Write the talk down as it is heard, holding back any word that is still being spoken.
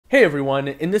Hey everyone,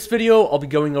 in this video I'll be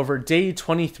going over day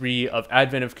 23 of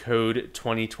Advent of Code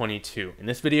 2022. In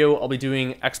this video I'll be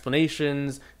doing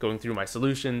explanations, going through my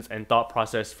solutions, and thought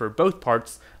process for both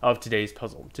parts of today's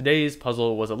puzzle. Today's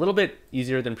puzzle was a little bit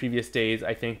easier than previous days,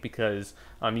 I think, because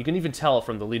you can even tell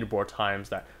from the leaderboard times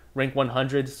that rank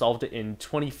 100 solved it in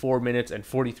 24 minutes and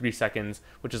 43 seconds,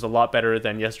 which is a lot better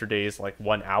than yesterday's like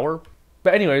 1 hour.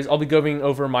 But anyways, I'll be going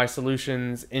over my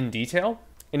solutions in detail.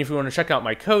 And if you want to check out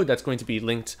my code, that's going to be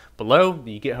linked below.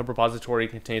 The GitHub repository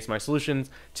contains my solutions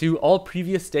to all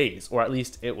previous days, or at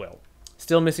least it will.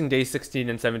 Still missing days 16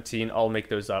 and 17, I'll make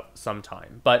those up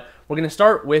sometime. But we're going to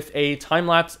start with a time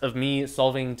lapse of me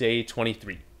solving day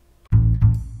 23.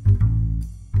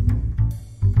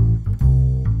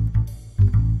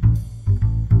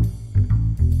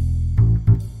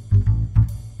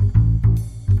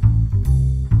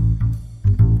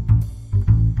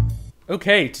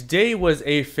 Okay, today was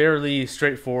a fairly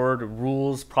straightforward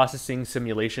rules processing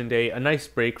simulation day, a nice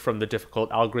break from the difficult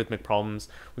algorithmic problems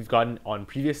we've gotten on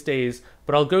previous days,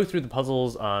 but I'll go through the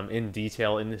puzzles in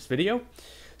detail in this video.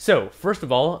 So, first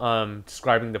of all,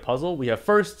 describing the puzzle, we have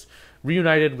first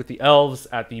reunited with the elves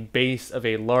at the base of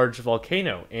a large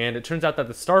volcano, and it turns out that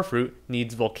the starfruit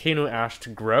needs volcano ash to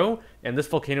grow, and this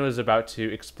volcano is about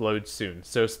to explode soon.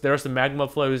 So there are some magma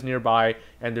flows nearby,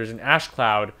 and there's an ash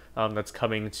cloud that's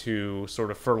coming to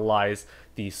sort of fertilize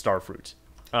the starfruit.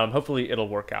 Hopefully it'll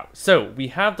work out. So we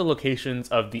have the locations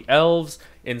of the elves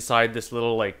inside this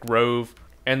little like grove,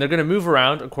 and they're going to move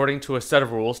around according to a set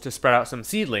of rules to spread out some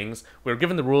seedlings. We're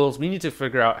given the rules, we need to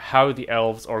figure out how the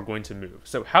elves are going to move.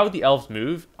 So how the elves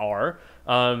move are,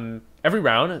 every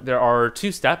round there are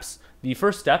 2 steps. The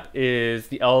first step is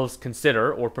the elves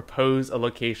consider or propose a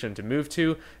location to move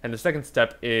to, and the second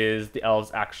step is the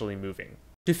elves actually moving.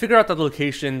 To figure out the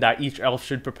location that each elf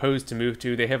should propose to move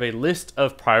to, they have a list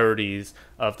of priorities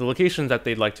of the locations that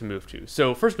they'd like to move to.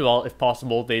 So first of all, if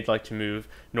possible, they'd like to move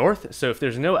north. So if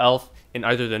there's no elf in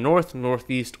either the north,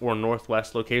 northeast, or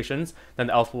northwest locations, then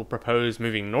the elf will propose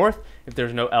moving north. If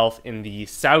there's no elf in the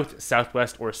south,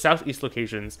 southwest, or southeast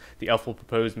locations, the elf will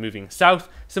propose moving south.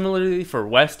 Similarly, for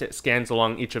west, it scans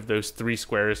along each of those 3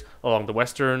 squares along the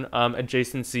western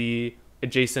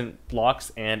adjacent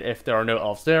blocks, and if there are no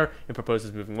elves there, it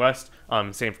proposes moving west.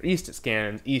 Same for east, it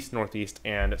scans east, northeast,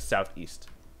 and southeast.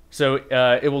 So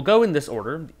it will go in this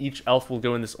order. Each elf will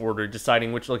go in this order,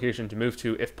 deciding which location to move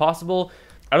to if possible.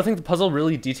 I don't think the puzzle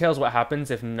really details what happens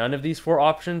if none of these 4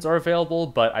 options are available,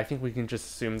 but I think we can just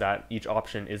assume that each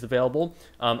option is available.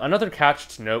 Another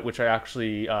catch to note, which I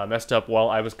actually messed up while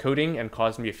I was coding and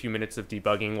caused me a few minutes of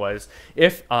debugging, was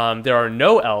if there are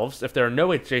no elves, if there are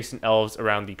no adjacent elves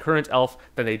around the current elf,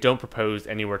 then they don't propose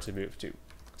anywhere to move to.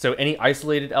 So any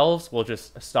isolated elves will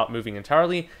just stop moving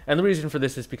entirely, and the reason for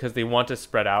this is because they want to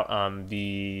spread out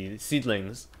the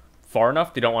seedlings far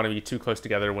enough. They don't want to be too close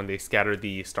together when they scatter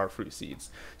the starfruit seeds.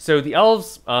 So the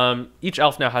elves, each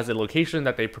elf now has a location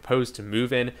that they propose to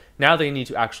move in. Now they need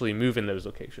to actually move in those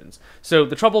locations. So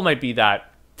the trouble might be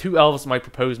that 2 elves might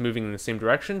propose moving in the same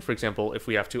direction. For example, if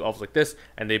we have 2 elves like this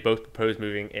and they both propose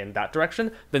moving in that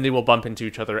direction, then they will bump into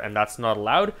each other, and that's not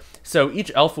allowed. So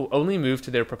each elf will only move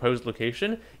to their proposed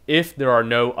location if there are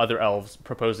no other elves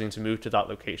proposing to move to that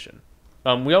location.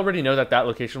 We already know that that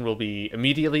location will be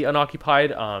immediately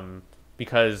unoccupied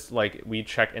because like we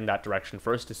check in that direction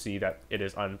first to see that it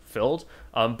is unfilled.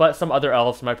 But some other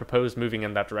elves might propose moving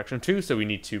in that direction too, so we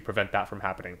need to prevent that from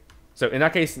happening. So in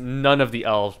that case, none of the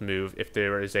elves move if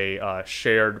there is a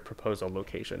shared proposal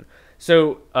location.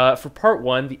 So for part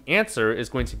 1, the answer is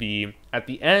going to be at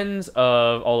the ends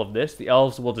of all of this, the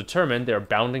elves will determine their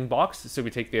bounding box. So we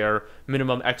take their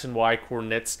minimum x and y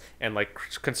coordinates and like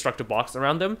construct a box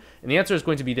around them. And the answer is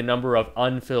going to be the number of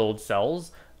unfilled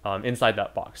cells inside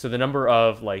that box. So the number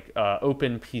of like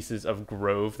open pieces of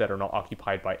grove that are not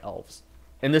occupied by elves.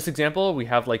 In this example, we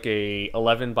have like a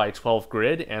 11 by 12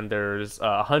 grid, and there's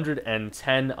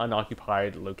 110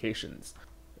 unoccupied locations.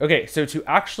 Okay, so to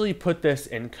actually put this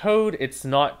in code, it's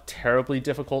not terribly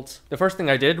difficult. The first thing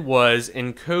I did was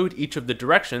encode each of the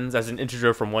directions as an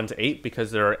integer from 1 to 8,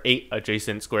 because there are 8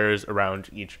 adjacent squares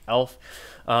around each elf.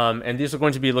 And these are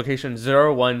going to be locations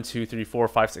 0, 1, 2, 3, 4,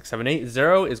 5, 6, 7, 8.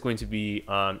 0 is going to be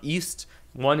east,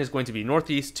 1 is going to be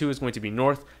northeast, 2 is going to be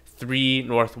north, 3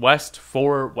 northwest,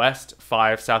 4 west,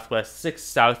 5 southwest, 6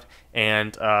 south,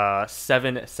 and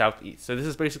 7 southeast. So this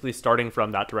is basically starting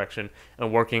from that direction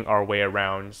and working our way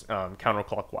around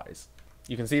counterclockwise.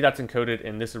 You can see that's encoded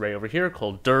in this array over here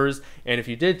called DIRs. And if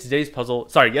you did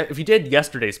if you did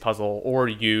yesterday's puzzle, or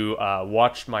you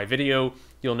watched my video,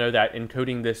 you'll know that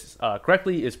encoding this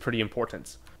correctly is pretty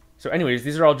important. So anyways,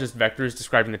 these are all just vectors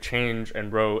describing the change in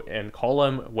row and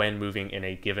column when moving in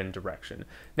a given direction.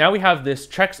 Now we have this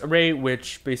checks array,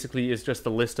 which basically is just the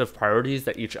list of priorities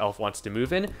that each elf wants to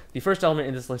move in. The first element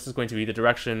in this list is going to be the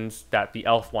directions that the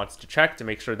elf wants to check to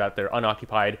make sure that they're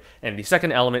unoccupied. And the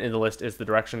second element in the list is the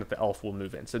direction that the elf will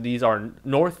move in. So these are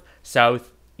north,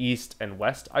 south, east, and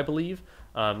west, I believe.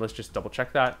 Let's just double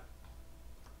check that.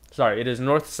 Sorry, it is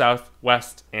north, south,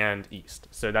 west, and east.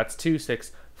 So that's 2,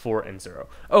 6, 4, and 0.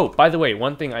 Oh, by the way,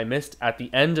 one thing I missed, at the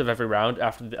end of every round,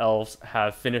 after the elves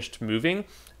have finished moving,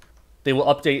 they will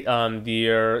update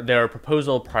their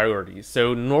proposal priorities.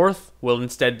 So north will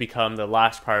instead become the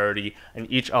last priority, and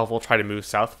each elf will try to move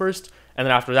south first. And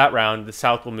then after that round, the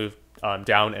south will move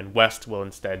down, and west will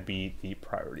instead be the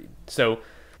priority. So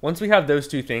once we have those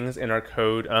two things in our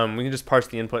code, we can just parse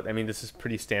the input. I mean, this is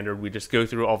pretty standard. We just go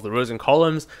through all of the rows and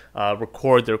columns,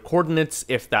 record their coordinates.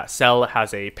 If that cell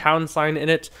has a pound sign in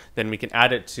it, then we can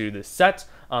add it to the set.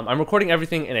 I'm recording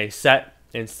everything in a set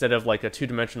instead of like a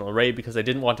two-dimensional array because I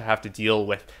didn't want to have to deal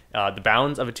with the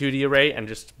bounds of a 2D array and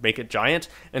just make it giant.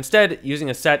 Instead,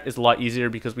 using a set is a lot easier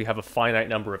because we have a finite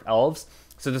number of elves.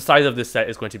 So the size of this set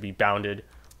is going to be bounded,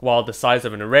 while the size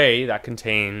of an array that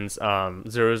contains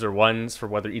zeros or ones for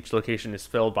whether each location is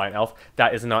filled by an elf,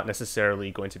 that is not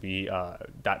necessarily going to be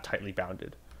that tightly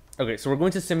bounded. Okay, so we're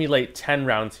going to simulate 10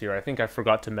 rounds here. I think I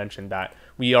forgot to mention that.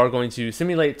 We are going to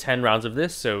simulate 10 rounds of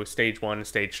this, so stage 1,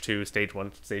 stage 2, stage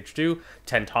 1, stage 2,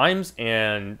 10 times,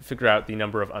 and figure out the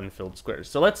number of unfilled squares.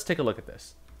 So let's take a look at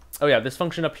this. Oh yeah, this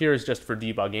function up here is just for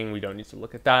debugging. We don't need to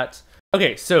look at that.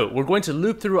 Okay, so we're going to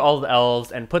loop through all the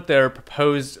elves and put their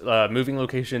proposed moving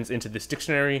locations into this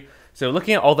dictionary. So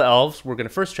looking at all the elves, we're going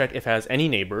to first check if it has any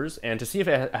neighbors. And to see if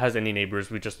it has any neighbors,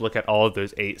 we just look at all of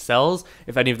those 8 cells.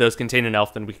 If any of those contain an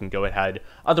elf, then we can go ahead.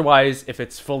 Otherwise, if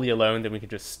it's fully alone, then we can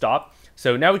just stop.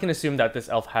 So now we can assume that this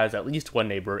elf has at least one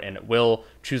neighbor, and it will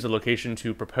choose a location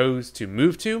to propose to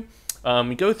move to.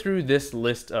 We go through this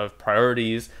list of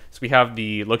priorities. So we have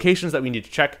the locations that we need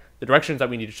to check, the directions that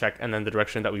we need to check, and then the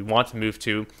direction that we want to move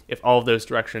to if all of those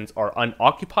directions are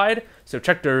unoccupied. So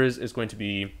check durs is going to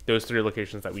be those 3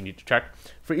 locations that we need to check.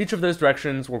 For each of those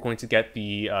directions, we're going to get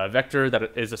the vector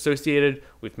that is associated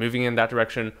with moving in that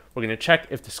direction. We're going to check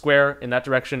if the square in that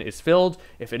direction is filled.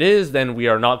 If it is, then we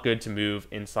are not good to move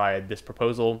inside this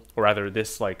proposal, or rather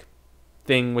this like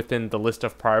thing within the list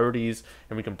of priorities,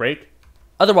 and we can break.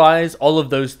 Otherwise, all of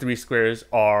those 3 squares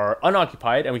are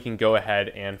unoccupied, and we can go ahead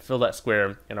and fill that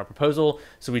square in our proposal.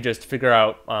 So we just figure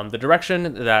out the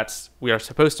direction that we are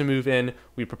supposed to move in.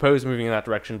 We propose moving in that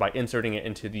direction by inserting it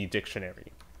into the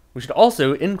dictionary. We should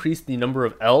also increase the number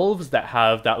of elves that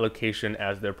have that location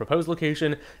as their proposed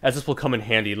location, as this will come in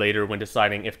handy later when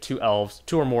deciding if 2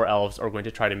 or more elves are going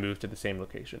to try to move to the same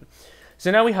location. So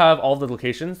now we have all the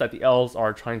locations that the elves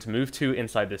are trying to move to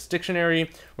inside this dictionary.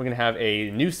 We're going to have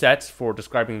a new set for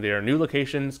describing their new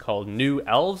locations called new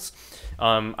elves.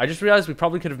 I just realized we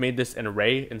probably could have made this an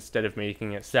array instead of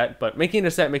making a set, but making it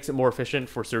a set makes it more efficient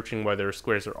for searching whether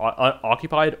squares are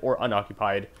occupied or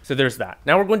unoccupied. So there's that.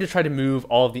 Now we're going to try to move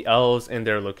all of the elves in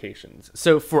their locations.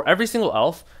 So for every single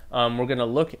elf, we're going to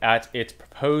look at its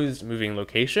proposed moving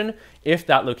location. If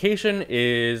that location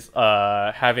is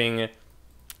having,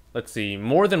 let's see,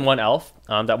 more than one elf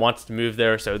that wants to move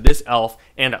there, so this elf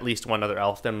and at least one other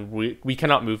elf, then we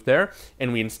cannot move there,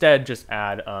 and we instead just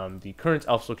add the current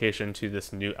elf's location to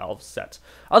this new elf set.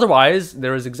 Otherwise,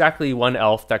 there is exactly one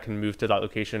elf that can move to that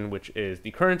location, which is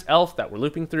the current elf that we're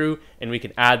looping through, and we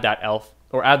can add that elf,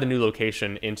 or add the new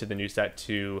location into the new set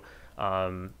to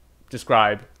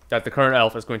describe that the current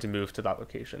elf is going to move to that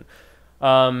location.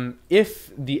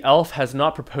 If the elf has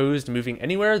not proposed moving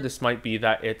anywhere, this might be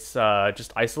that it's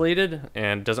just isolated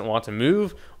and doesn't want to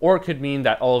move, or it could mean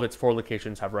that all of its 4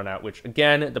 locations have run out, which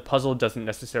again, the puzzle doesn't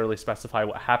necessarily specify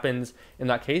what happens in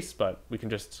that case, but we can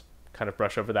just kind of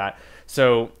brush over that.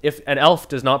 So if an elf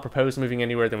does not propose moving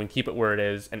anywhere, then we keep it where it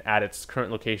is and add its current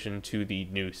location to the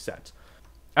new set.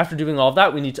 After doing all of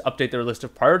that, we need to update their list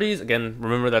of priorities. Again,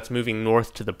 remember that's moving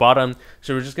north to the bottom.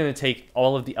 So we're just going to take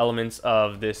all of the elements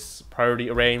of this priority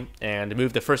array and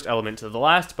move the first element to the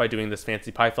last by doing this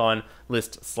fancy Python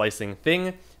list slicing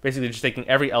thing. Basically just taking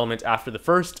every element after the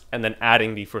first and then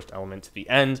adding the first element to the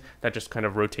end. That just kind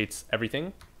of rotates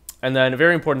everything. And then a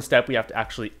very important step, we have to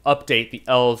actually update the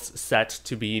elves set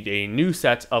to be a new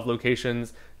set of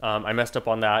locations. I messed up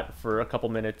on that for a couple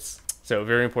minutes. So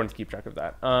very important to keep track of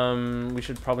that. We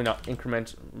should probably not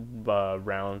increment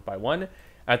round by 1.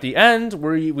 At the end,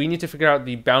 we need to figure out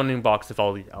the bounding box of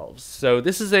all the elves. So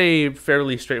this is a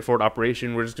fairly straightforward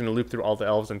operation. We're just going to loop through all the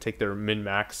elves and take their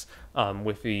min-max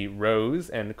with the rows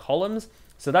and columns.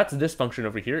 So that's this function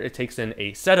over here. It takes in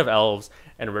a set of elves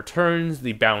and returns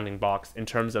the bounding box in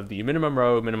terms of the minimum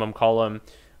row, minimum column,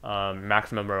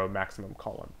 maximum row, maximum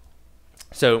column.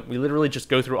 So we literally just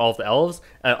go through all of the elves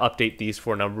and update these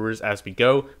four numbers as we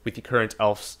go with the current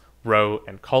elf's row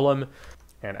and column.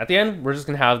 And at the end, we're just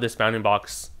going to have this bounding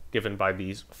box given by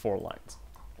these four lines.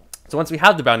 So once we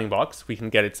have the bounding box, we can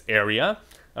get its area,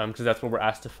 because that's what we're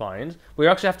asked to find. We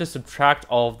actually have to subtract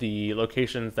all of the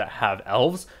locations that have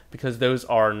elves, because those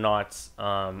are not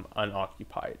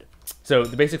unoccupied. So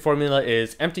the basic formula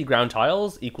is empty ground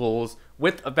tiles equals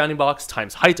width of bounding box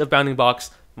times height of bounding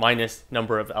box minus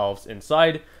number of elves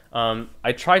inside.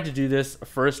 I tried to do this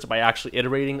first by actually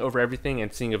iterating over everything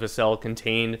and seeing if a cell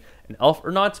contained an elf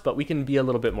or not, but we can be a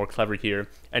little bit more clever here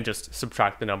and just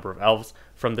subtract the number of elves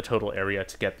from the total area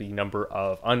to get the number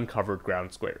of uncovered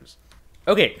ground squares.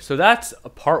 Okay, so that's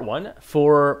part 1.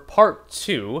 For part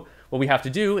 2, what we have to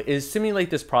do is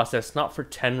simulate this process not for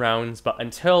 10 rounds, but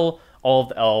until all of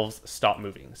the elves stop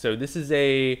moving. So this is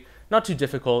a not too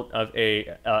difficult of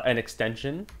an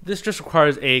extension. This just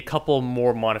requires a couple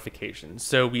more modifications.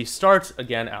 So we start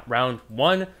again at round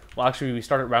 1. Well, actually, we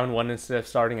start at round 1 instead of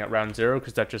starting at round 0,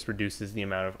 because that just reduces the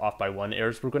amount of off by 1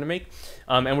 errors we're going to make.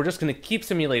 And we're just going to keep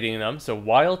simulating them, so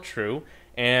while true,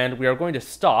 and we are going to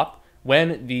stop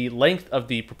when the length of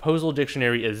the proposal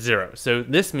dictionary is 0. So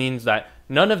this means that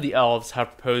none of the elves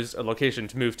have proposed a location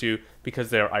to move to because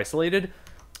they are isolated.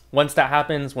 Once that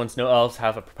happens, once no elves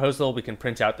have a proposal, we can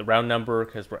print out the round number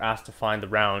because we're asked to find the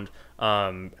round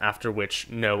after which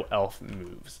no elf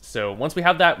moves. So once we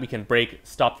have that, we can break,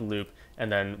 stop the loop,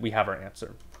 and then we have our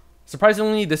answer.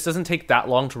 Surprisingly, this doesn't take that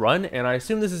long to run, and I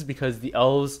assume this is because the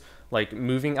elves like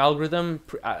moving algorithm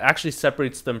actually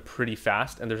separates them pretty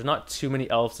fast, and there's not too many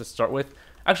elves to start with.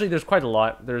 Actually, there's quite a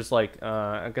lot. There's like,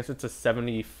 I guess it's a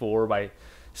 74 by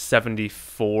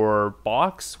 74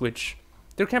 box, which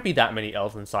there can't be that many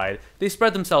elves inside. They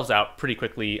spread themselves out pretty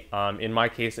quickly. In my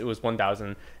case, it was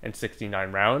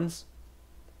 1,069 rounds.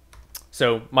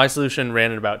 So my solution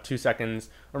ran in about 2 seconds,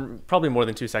 or probably more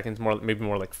than 2 seconds, maybe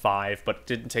more like 5, but it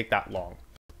didn't take that long.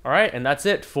 All right, and that's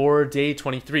it for day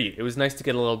 23. It was nice to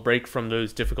get a little break from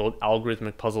those difficult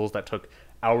algorithmic puzzles that took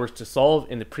hours to solve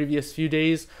in the previous few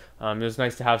days. It was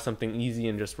nice to have something easy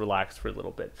and just relax for a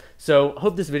little bit. So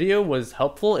hope this video was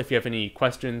helpful. If you have any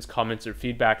questions, comments, or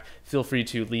feedback, feel free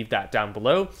to leave that down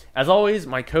below. As always,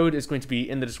 my code is going to be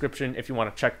in the description if you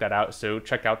want to check that out, so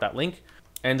check out that link.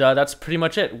 And that's pretty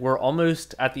much it. We're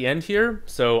almost at the end here,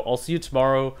 so I'll see you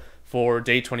tomorrow for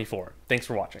day 24. Thanks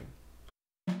for watching.